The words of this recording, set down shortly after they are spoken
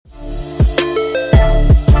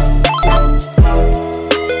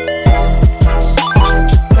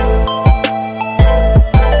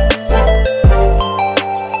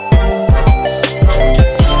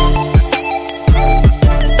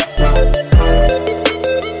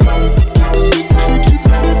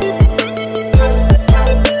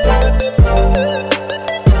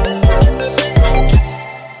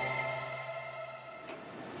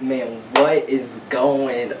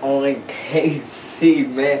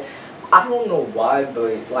I don't know why,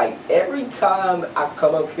 but like every time I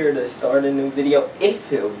come up here to start a new video, it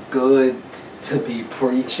feels good to be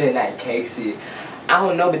preaching at Casey. I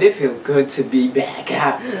don't know, but it feels good to be back.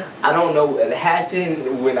 I don't know what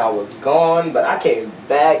happened when I was gone, but I came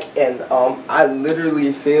back and I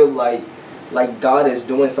literally feel like God is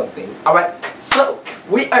doing something. Alright, so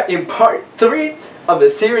we are in part 3 of a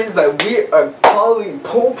series that we are calling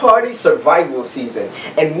Pool Party Survival Season.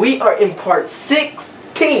 And we are in part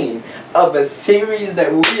 16 of a series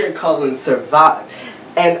that we are calling Survive.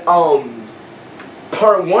 And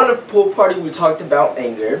part 1 of Pool Party we talked about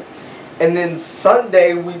anger. And then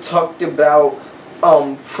Sunday we talked about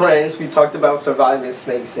friends, we talked about surviving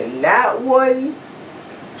snakes, and that one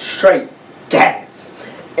straight gas.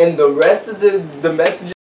 And the rest of the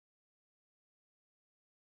messages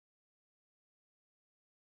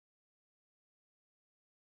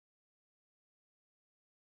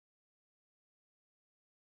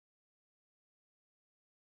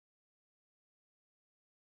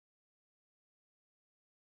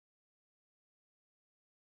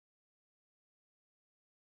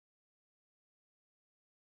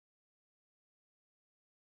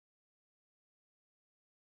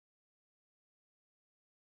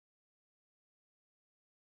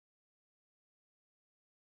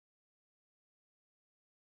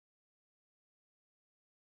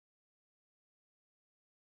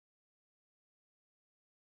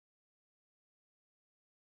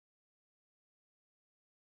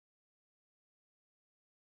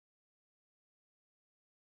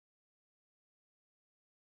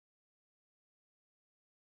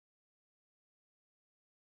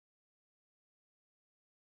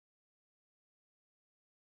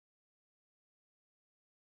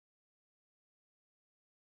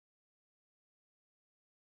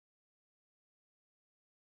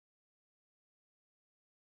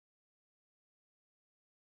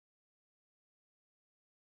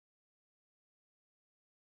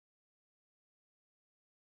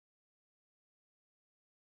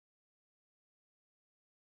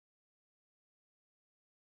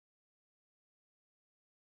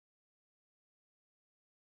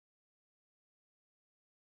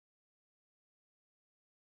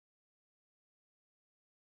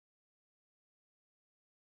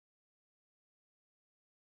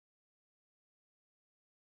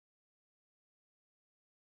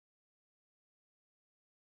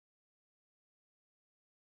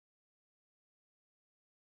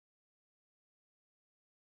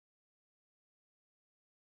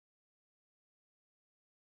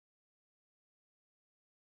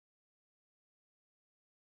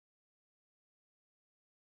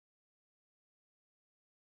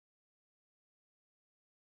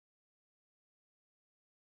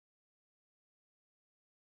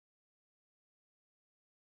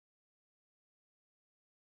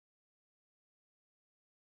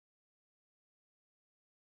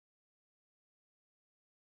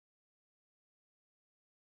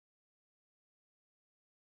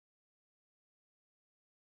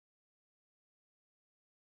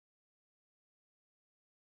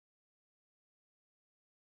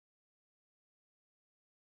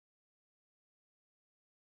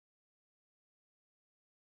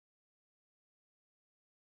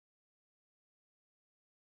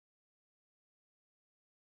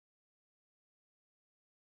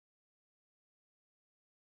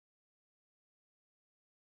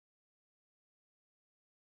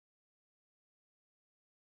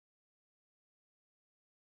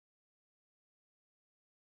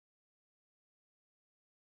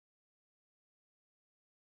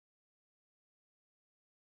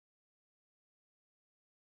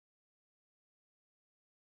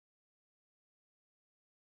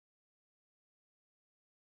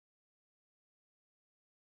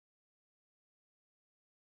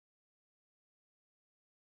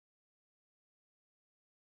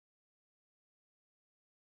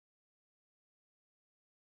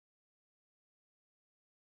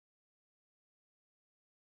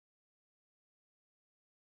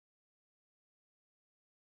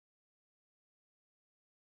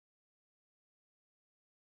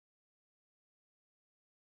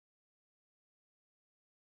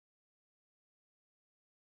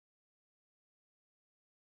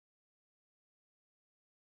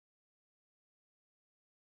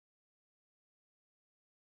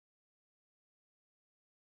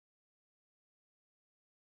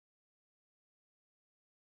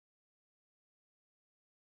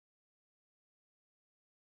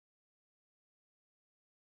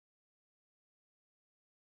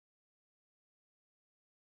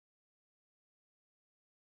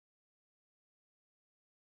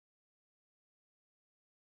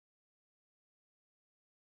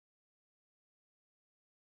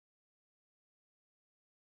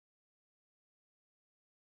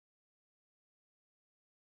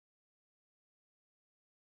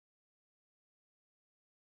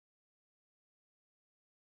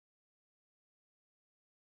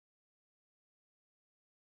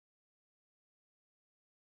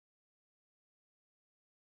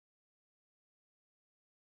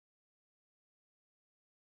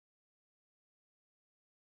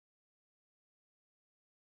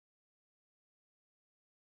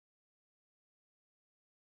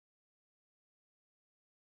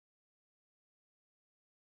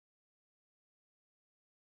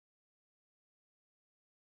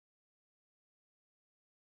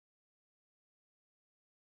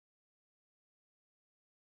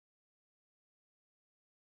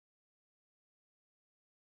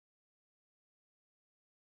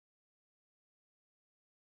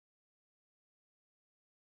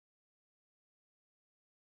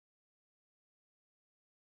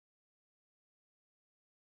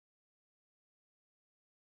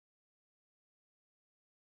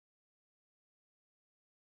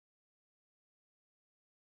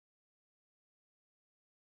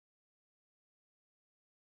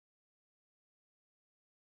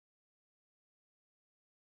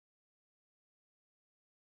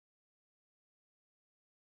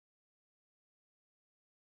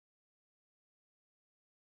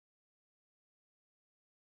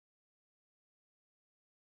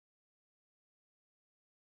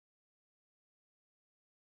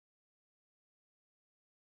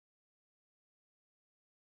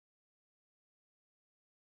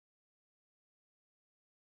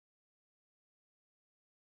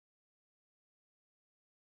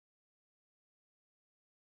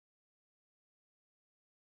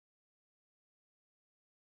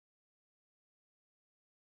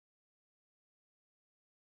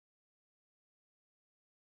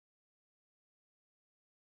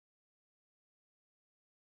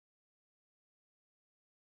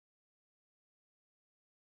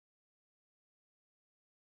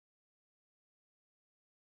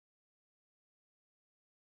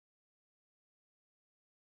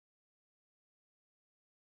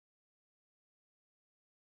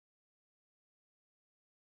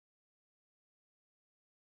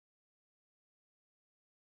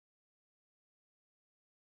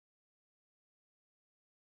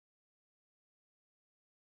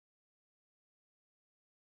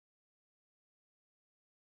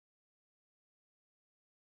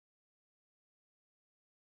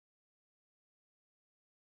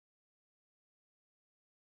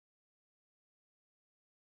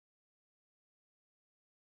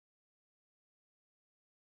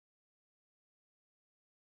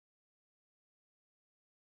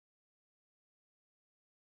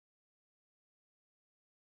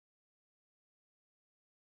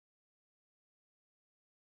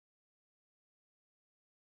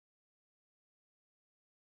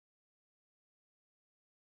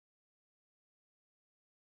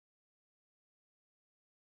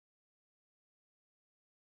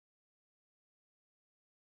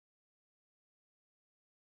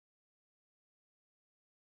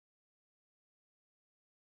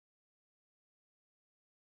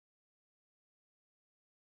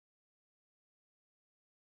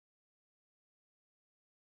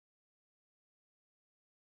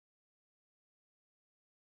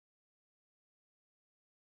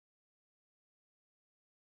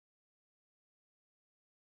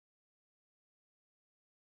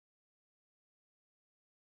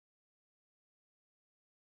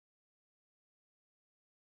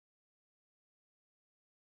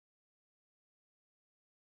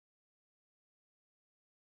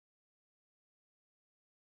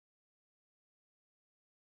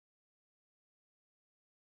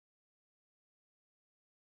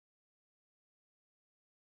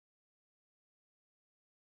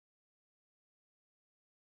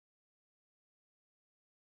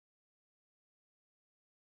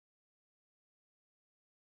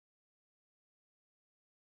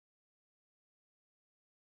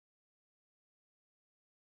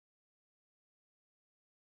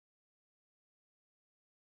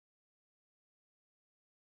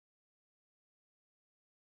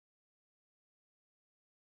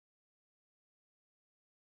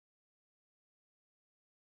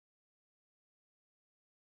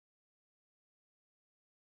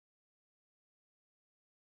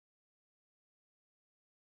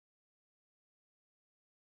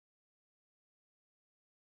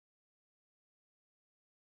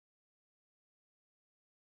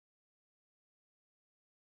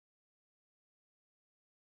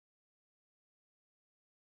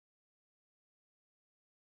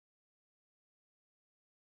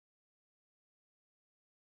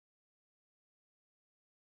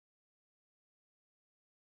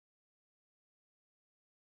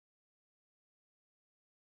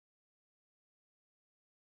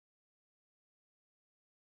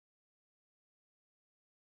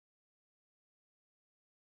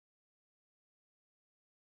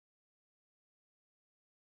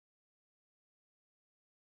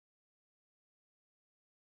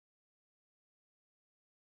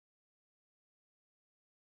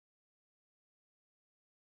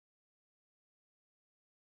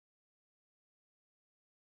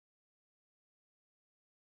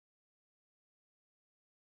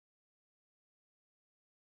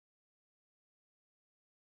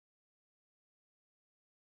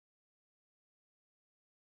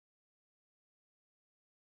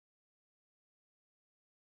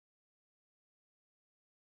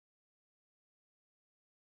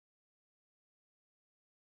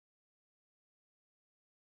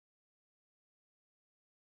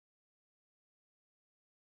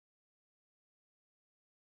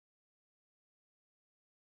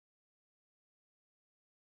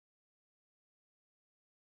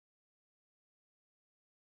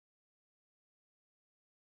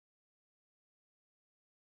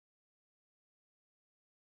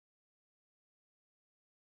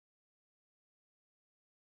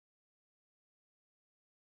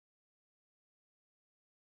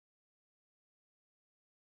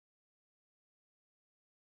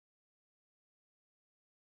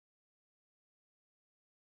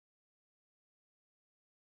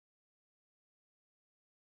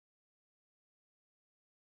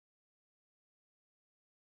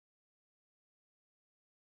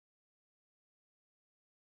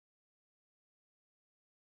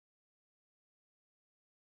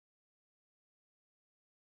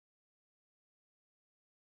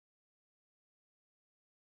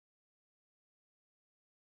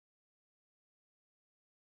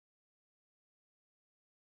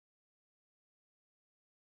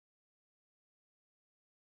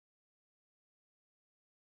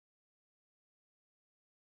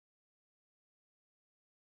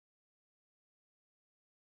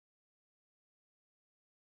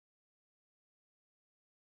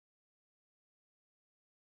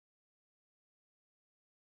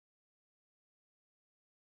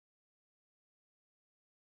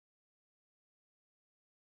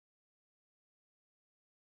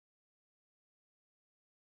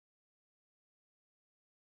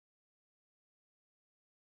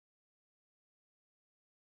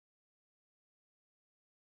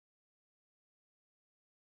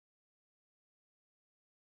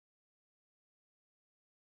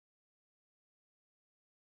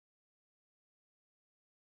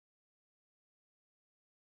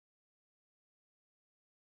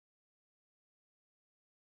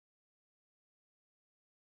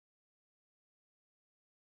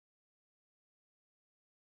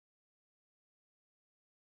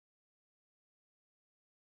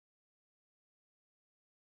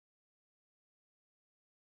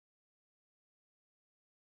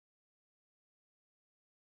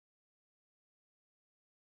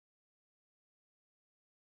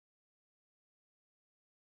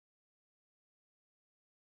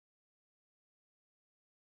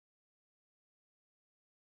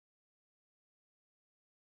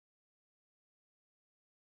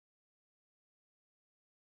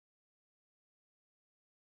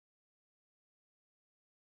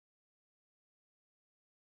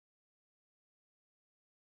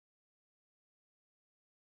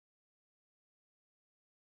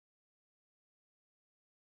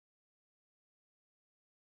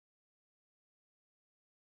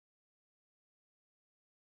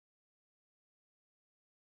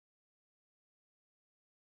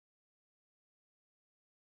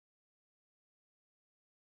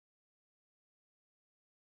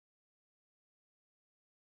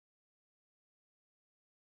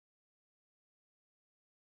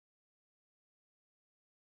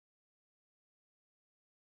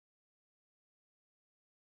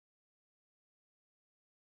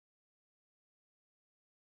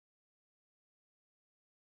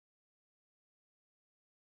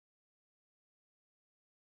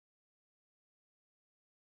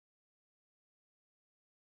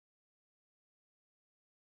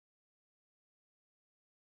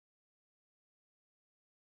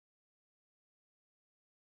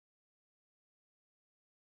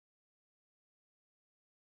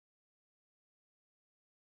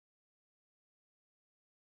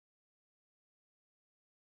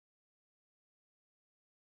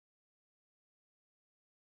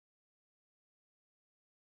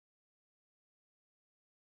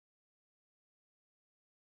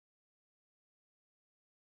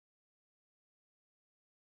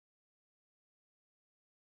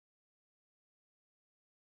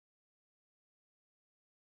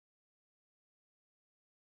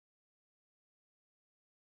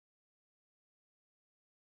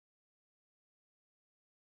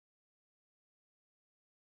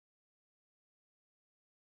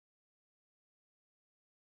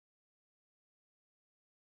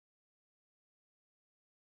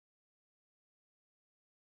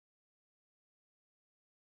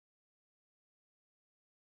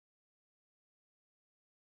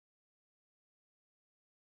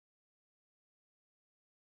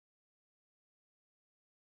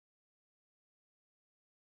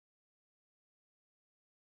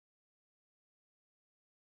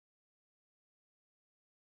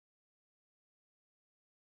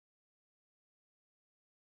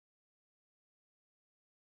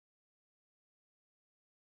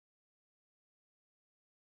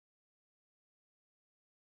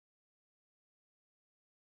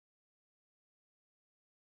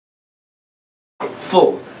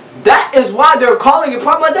full. That is why they're calling it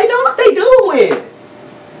Pride Month. They know what they doing.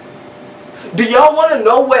 Do y'all want to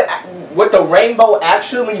know what the rainbow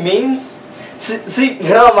actually means? See,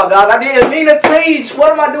 oh my God, I didn't mean to teach.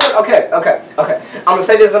 What am I doing? Okay. I'm gonna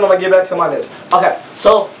say this and I'm gonna get back to my news. Okay,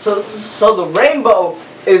 so the rainbow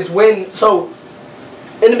is when, so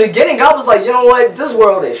in the beginning, God was like, you know what? This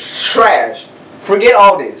world is trash. Forget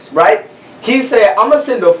all this, right? He said, I'm going to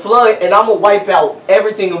send a flood and I'm going to wipe out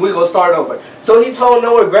everything and we're going to start over. So he told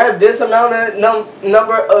Noah, grab this amount of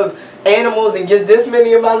number of animals and get this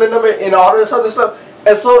many amount of number and all this other stuff.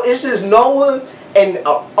 And so it's just Noah and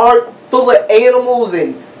an ark full of animals,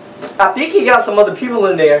 and I think he got some other people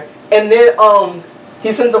in there. And then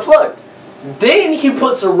he sends a flood. Then he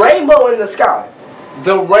puts a rainbow in the sky.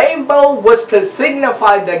 The rainbow was to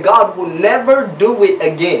signify that God will never do it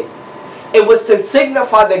again. It was to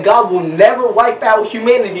signify that God will never wipe out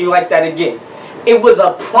humanity like that again. It was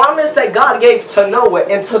a promise that God gave to Noah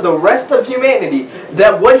and to the rest of humanity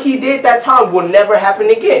that what he did that time will never happen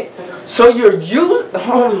again. So you're using...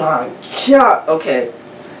 Oh my God. Okay.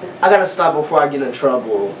 I gotta stop before I get in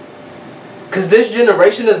trouble. Because this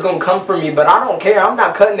generation is going to come for me, but I don't care. I'm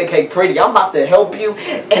not cutting the cake pretty. I'm about to help you,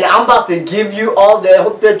 and I'm about to give you all the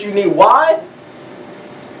help that you need. Why?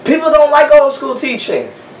 People don't like old school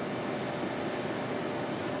teaching.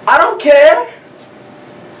 I don't care.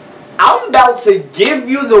 I'm about to give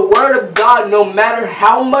you the Word of God no matter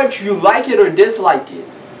how much you like it or dislike it.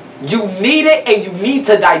 You need it, and you need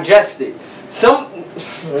to digest it.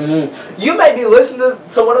 You may be listening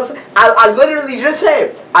to what I'm saying. I literally just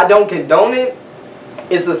said, I don't condone it.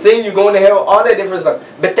 It's a sin, you're going to hell, all that different stuff.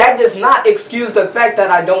 But that does not excuse the fact that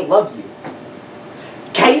I don't love you.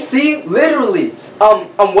 KC, literally,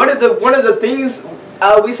 one of the things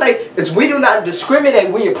we say is we do not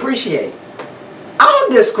discriminate, we appreciate. I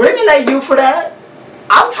don't discriminate you for that.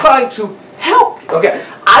 I'm trying to help you. Okay,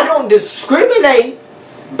 I don't discriminate,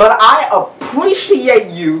 but I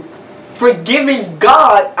appreciate you for giving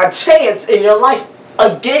God a chance in your life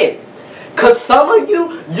again. Because some of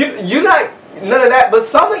you're not none of that, but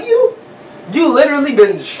some of you literally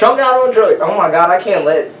been strung out on drugs. Oh my God, I can't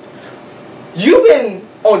let... You've been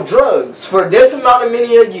on drugs for this amount of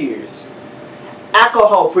many years.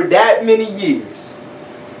 Alcohol for that many years.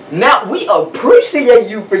 Now, we appreciate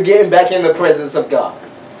you for getting back in the presence of God.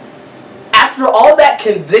 After all that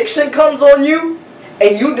conviction comes on you,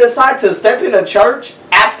 and you decide to step in a church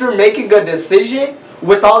after making a decision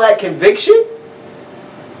with all that conviction,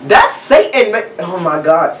 that's Satan. Oh my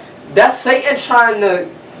God. That's Satan trying to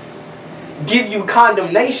give you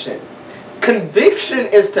condemnation. Conviction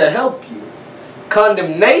is to help you.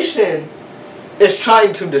 Condemnation is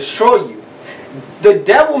trying to destroy you. The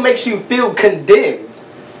devil makes you feel condemned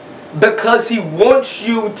because he wants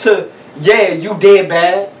you to, yeah, you did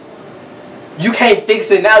bad. You can't fix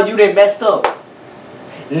it now. You done messed up.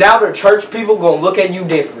 Now the church people gonna look at you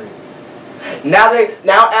different. Now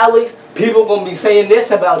Alex, people gonna be saying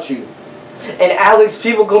this about you. And Alex,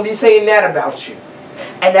 people gonna be saying that about you.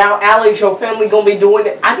 And now Alex, your family gonna be doing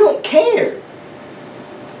it. I don't care.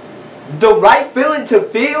 The right feeling to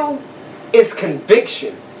feel is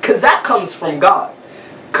conviction. Because that comes from God.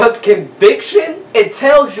 Because conviction, it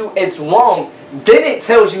tells you it's wrong. Then it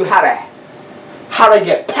tells you how to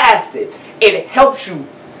get past it. It helps you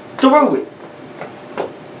through it.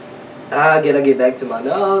 I gotta get back to my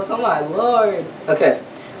notes. Oh my Lord. Okay.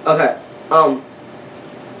 Oh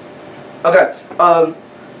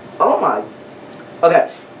my.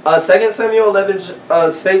 Okay. 2 Samuel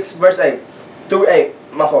 11, 6 verse 8 through 8.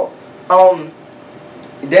 My fault.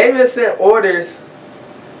 David sent orders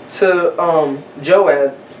to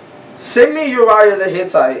Joab, send me Uriah the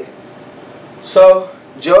Hittite. So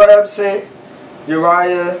Joab sent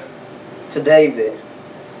Uriah to David.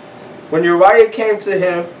 When Uriah came to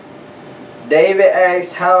him, David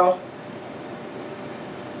asked how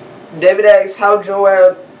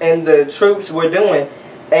Joab and the troops were doing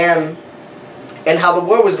and how the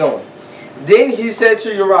war was going. Then he said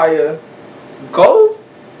to Uriah, go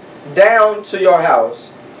down to your house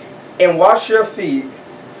and wash your feet.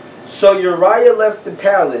 So Uriah left the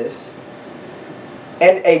palace,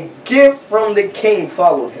 and a gift from the king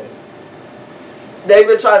followed him.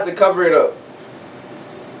 David tried to cover it up.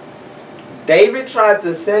 David tried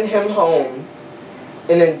to send him home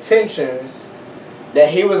in intentions that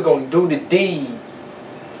he was going to do the deed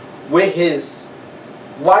with his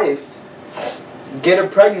wife, get her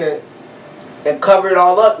pregnant, and cover it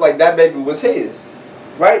all up like that baby was his.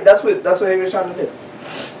 Right? That's what he was trying to do.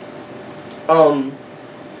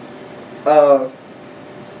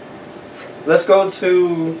 Let's go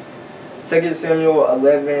to 2 Samuel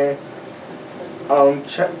 11.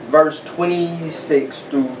 verse 26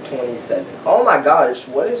 through 27. Oh my gosh,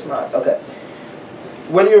 what is my... Okay.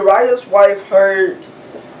 When Uriah's wife heard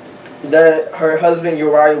that her husband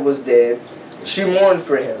Uriah was dead, she mourned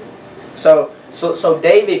for him. So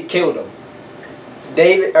David killed him.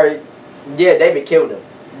 David killed him.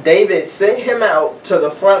 David sent him out to the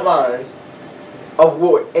front lines of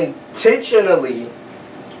war, intentionally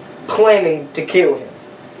planning to kill him.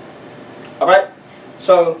 Alright?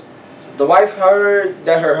 So, the wife heard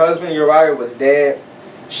that her husband Uriah was dead.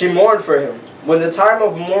 She mourned for him. When the time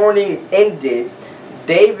of mourning ended,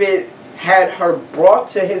 David had her brought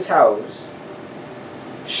to his house.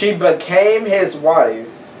 She became his wife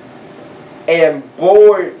and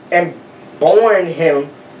born him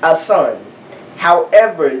a son.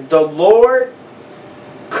 However, the Lord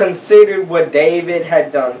considered what David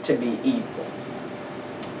had done to be evil.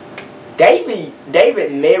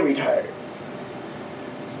 David married her.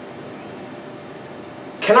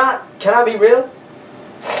 Can I be real?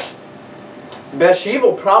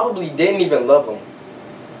 Bathsheba probably didn't even love him.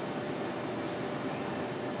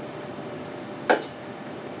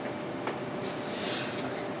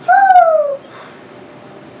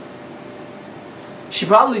 She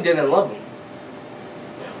probably didn't love him.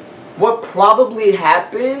 What probably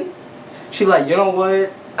happened, she like, you know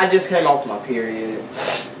what? I just came off my period.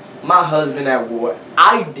 My husband at war.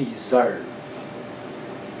 I deserve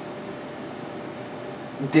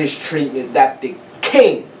this treatment that the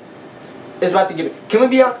king is about to give me. Can we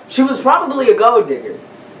be honest? She was probably a gold digger.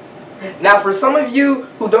 Now, for some of you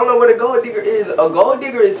who don't know what a gold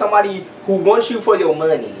digger is somebody who wants you for your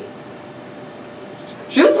money.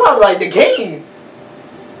 She was probably like, the king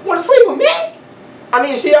want to sleep with me? I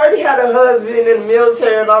mean, she already had a husband in the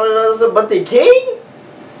military and all that other stuff, but the king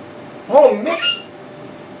want me?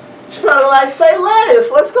 She probably like, say less,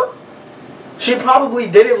 let's go. She probably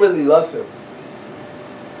didn't really love him.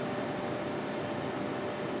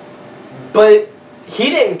 But he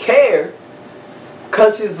didn't care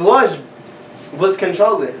because his lust was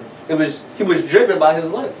controlling him. He was driven by his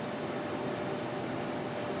lust.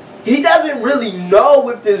 He doesn't really know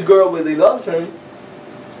if this girl really loves him.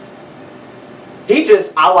 He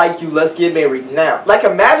just, I like you, let's get married now. Like,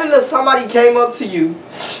 imagine if somebody came up to you,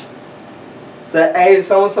 said, hey,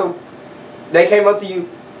 so-and-so, they came up to you,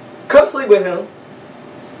 come sleep with him.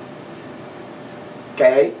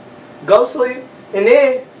 Okay, go sleep. And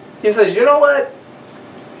then he says, you know what?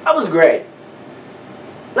 That was great.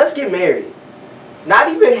 Let's get married. Not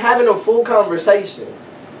even having a full conversation.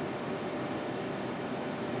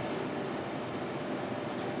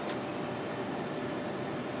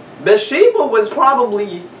 Bathsheba was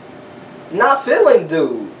probably not feeling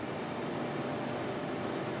dude.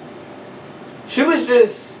 She was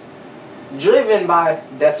just driven by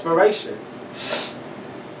desperation.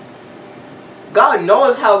 God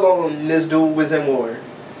knows how long this dude was in war.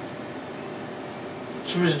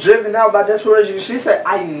 She was driven out by desperation. She said,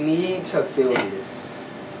 I need to feel this.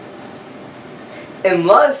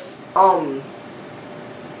 Unless,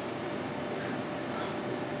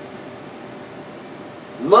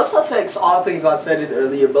 lust affects all things. I said it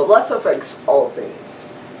earlier, but lust affects all things.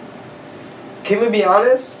 Can we be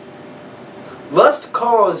honest? Lust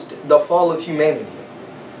caused the fall of humanity.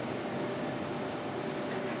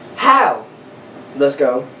 How? Let's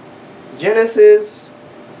go. Genesis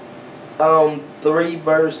 3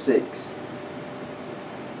 verse 6.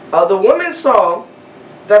 The woman saw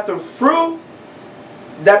that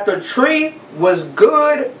the tree was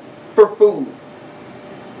good for food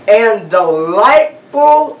and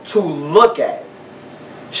delightful to look at.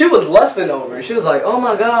 She was lusting over it. She was like, oh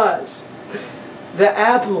my gosh, the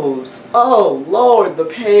apples, oh Lord, the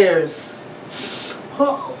pears,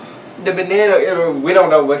 oh, the banana. We don't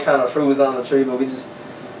know what kind of fruit was on the tree, but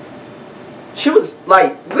she was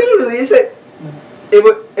like, literally, it said,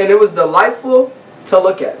 it was delightful to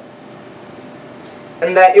look at,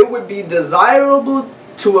 and that it would be desirable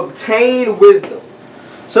to obtain wisdom.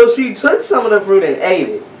 So she took some of the fruit and ate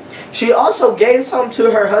it. She also gave some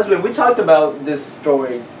to her husband. We talked about this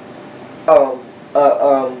story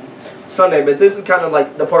Sunday, but this is kind of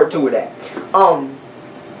like the part 2 of that.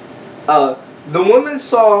 The woman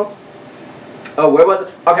saw, where was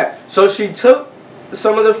it? Okay, so she took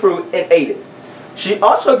some of the fruit and ate it. She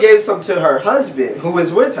also gave some to her husband who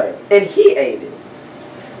was with her, and he ate it.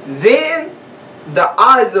 Then the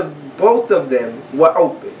eyes of both of them were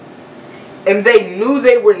open, and they knew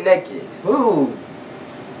they were naked. Ooh.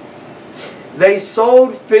 They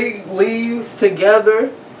sewed fig leaves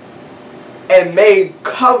together and made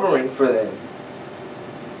covering for them.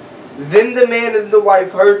 Then the man and the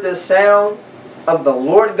wife heard the sound of the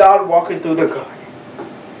Lord God walking through the garden.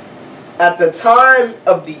 at the time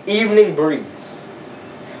of the evening breeze.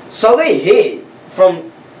 So they hid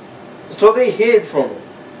from him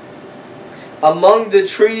among the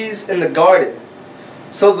trees in the garden.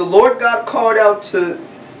 So the Lord God called out to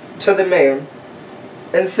the man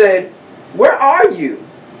and said, "Where are you?"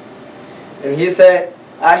 And he said,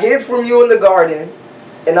 "I hid from you in the garden,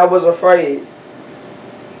 and I was afraid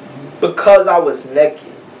because I was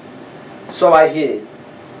naked. So I hid."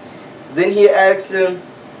 Then he asked him,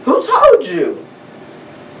 "Who told you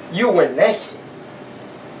you were naked?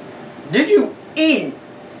 Did you eat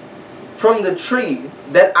from the tree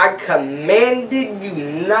that I commanded you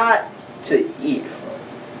not to eat from?"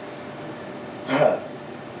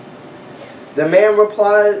 The man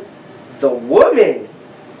replied, "The woman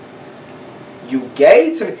you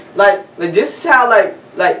gave to me." Like this is how like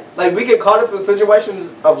we get caught up in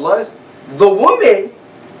situations of lust. The woman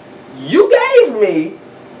you gave me.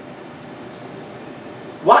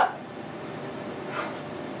 What?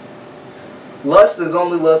 Lust is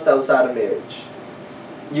only lust outside of marriage.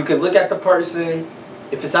 You can look at the person.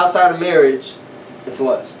 If it's outside of marriage, it's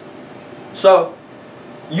lust. So,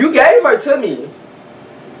 you gave her to me.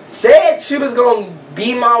 Said she was going to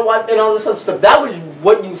be my wife and all this other stuff. That was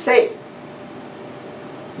what you said.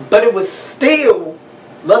 But it was still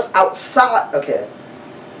lust outside. Okay.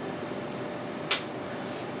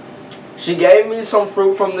 She gave me some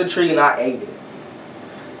fruit from the tree and I ate it.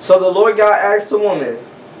 So the Lord God asked the woman,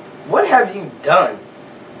 "What have you done?"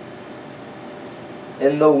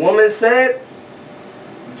 And the woman said,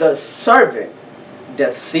 "The servant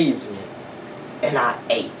deceived me and I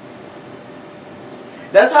ate."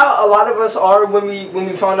 That's how a lot of us are when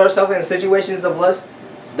we find ourselves in situations of lust.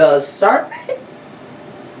 The serpent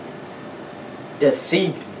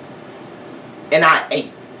deceived me and I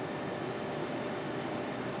ate.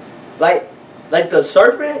 Like the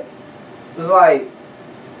serpent was like,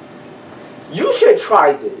 "You should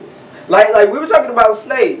try this." Like we were talking about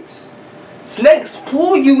snakes. Snakes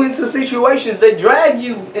pull you into situations that drag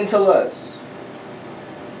you into lust.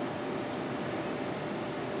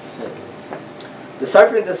 The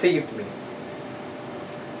serpent deceived me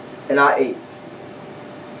and I ate.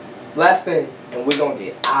 Last thing, and we're going to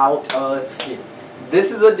get out of here.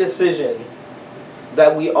 This is a decision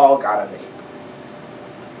that we all got to make.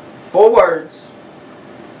 4 words.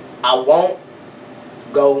 I won't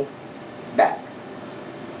go back.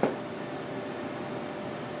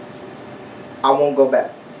 I won't go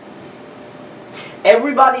back.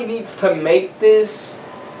 Everybody needs to make this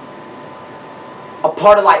a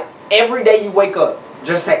part of like every day you wake up.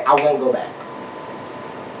 Just say, "I won't go back.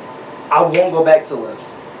 I won't go back to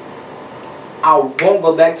lust. I won't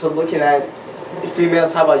go back to looking at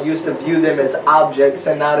females how I used to view them as objects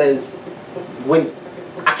and not as women.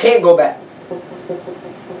 I can't go back."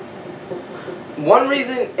 One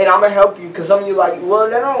reason, and I'm going to help you, because some of you like, well,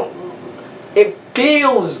 they don't. It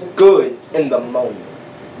feels good in the moment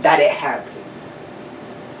that it happens.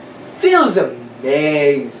 Feels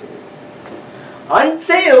amazing.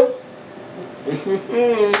 Until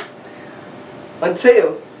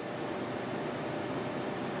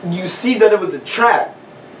you see that it was a trap.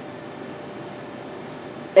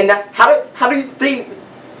 And now, how do you think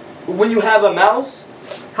when you have a mouse,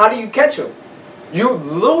 how do you catch them? You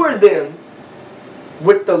lure them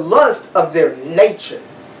with the lust of their nature.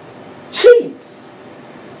 Cheese.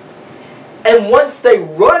 And once they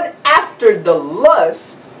run after the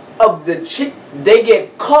lust of the cheese, they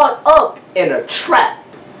get caught up in a trap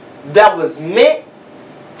that was meant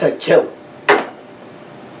to kill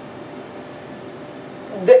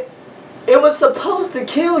them. It was supposed to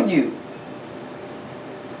kill you.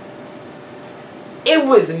 It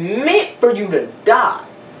was meant for you to die.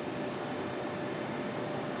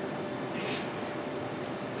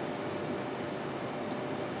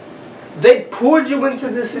 They poured you into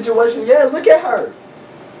this situation. Yeah, look at her.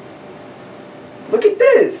 Look at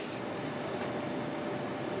this.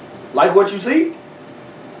 Like what you see?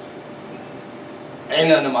 Ain't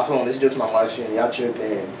nothing on my phone. It's just my life shit. Y'all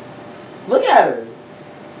tripping. Look at her.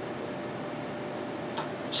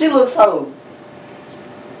 She looks so...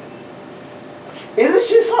 Isn't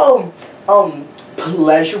she so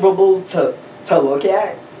pleasurable to look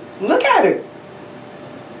at? Look at her.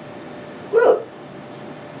 Look.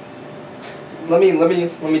 Let me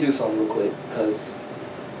do something real quick, cause.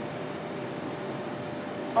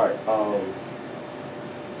 All right.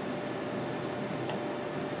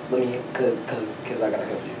 Cause I gotta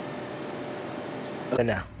help you. Okay,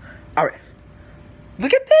 now. All right.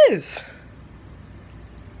 Look at this.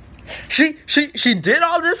 She did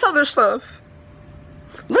all this other stuff.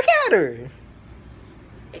 Look at her.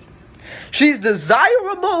 She's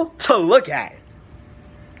desirable to look at.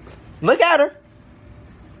 Look at her.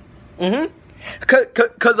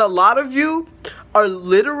 Because a lot of you are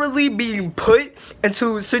literally being put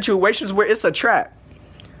into situations where it's a trap.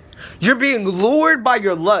 You're being lured by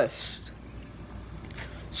your lust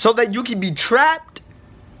so that you can be trapped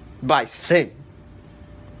by sin.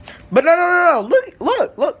 But no.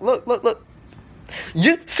 Look.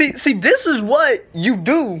 You see, this is what you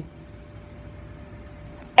do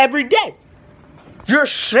every day. You're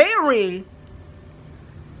sharing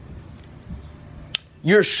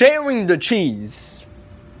the cheese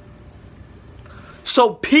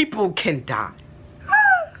so people can die.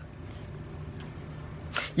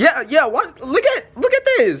 Yeah, what? Look at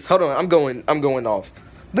this. Hold on, I'm going off.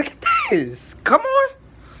 Look at this. Come on.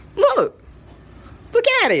 Look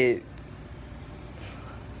at it.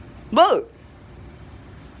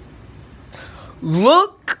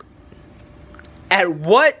 Look at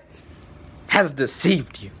what has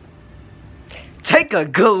deceived you. Take a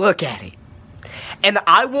good look at it. And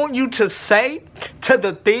I want you to say to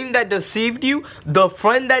the thing that deceived you, the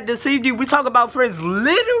friend that deceived you. We talk about friends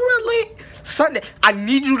literally Sunday. I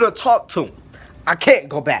need you to talk to him. I can't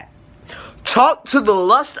go back. Talk to the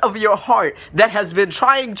lust of your heart that has been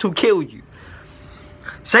trying to kill you.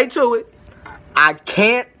 Say to it, I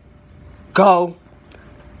can't go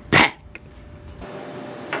back.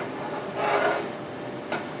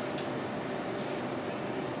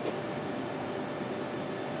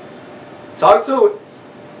 Talk to it.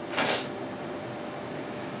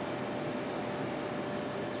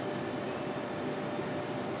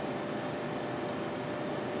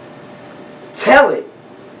 Tell it.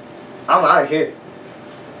 I'm out of here.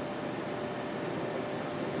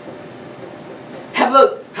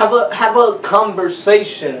 Have a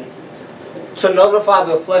conversation to notify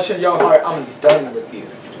the flesh of your heart, I'm done with you.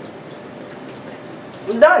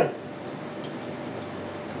 I'm done.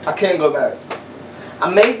 I can't go back. I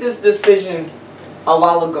made this decision a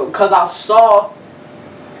while ago because I saw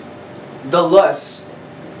the lust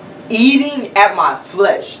eating at my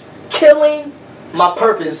flesh, killing my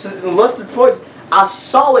purpose. Lust of poison. I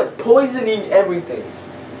saw it poisoning everything.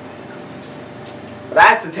 But I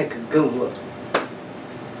had to take a good look.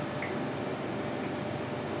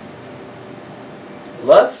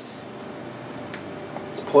 Lust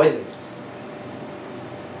is poisonous.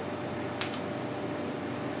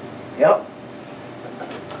 Yep.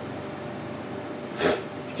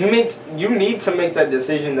 You need to make that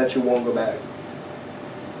decision that you won't go back.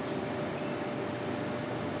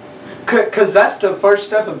 Because that's the first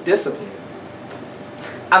step of discipline.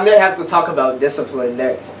 I may have to talk about discipline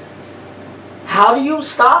next. How do you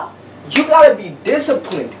stop? You gotta be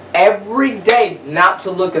disciplined every day not to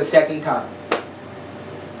look a second time.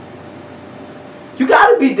 You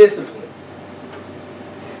gotta be disciplined.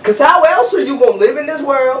 Because how else are you gonna live in this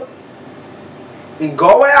world and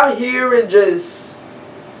go out here and just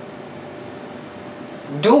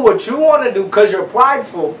do what you want to do because you're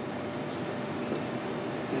prideful?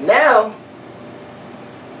 Now,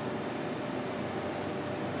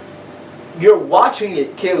 you're watching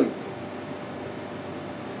it kill you.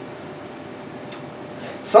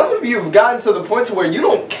 Some of you have gotten to the point to where you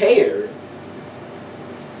don't care.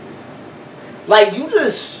 Like, you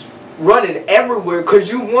just running everywhere because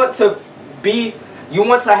you want to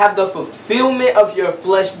have the fulfillment of your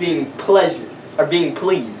flesh being pleasured or being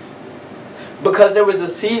pleased. Because there was a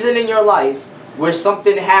season in your life where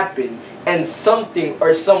something happened and something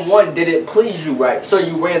or someone didn't please you right, so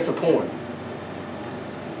you ran to porn.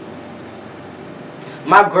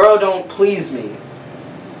 My girl don't please me,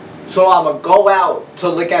 so I'ma go out to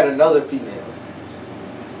look at another female.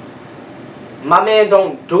 My man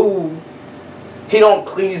he don't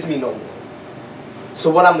please me no more.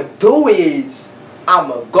 So what I'ma do is,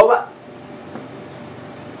 I'ma go out.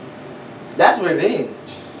 That's revenge.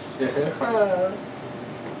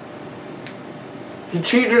 He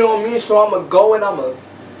cheated on me, so I'ma go and I'ma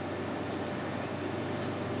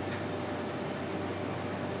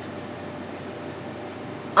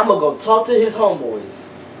go talk to his homeboys.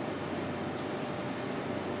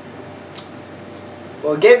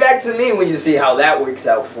 Well, get back to me when you see how that works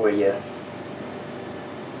out for you.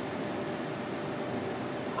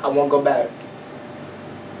 I won't go back.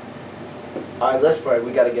 Alright, let's pray.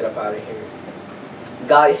 We gotta get up out of here.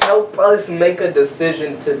 God, help us make a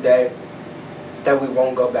decision today that we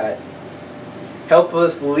won't go back. Help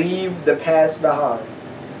us leave the past behind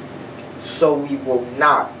so we will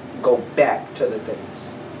not go back to the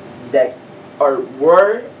things that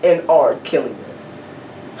were and are killing us.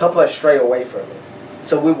 Help us stray away from it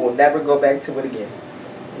so we will never go back to it again.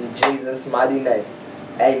 In Jesus' mighty name.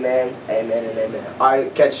 Amen, amen, and amen.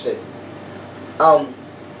 Alright, catch this.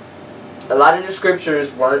 a lot of the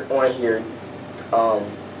scriptures weren't on here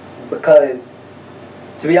because,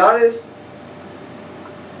 to be honest,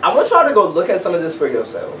 I want y'all to go look at some of this for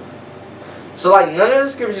yourself. So like none of the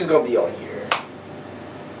scriptures gonna be on here.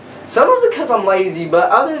 Some of it because I'm lazy, but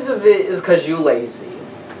others of it is because you lazy.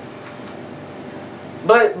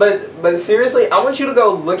 But seriously, I want you to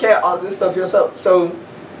go look at all this stuff yourself. So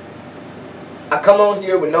I come on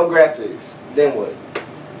here with no graphics. Then what?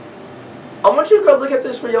 I want you to go look at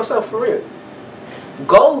this for yourself for real.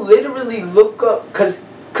 Go literally look up, cause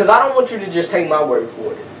I don't want you to just take my word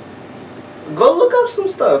for it. Go look up some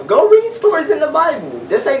stuff. Go read stories in the Bible.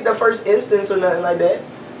 This ain't the first instance or nothing like that.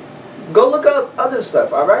 Go look up other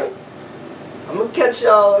stuff, alright? I'm gonna catch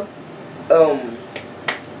y'all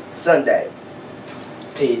Sunday.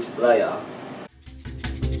 Peace. Love y'all.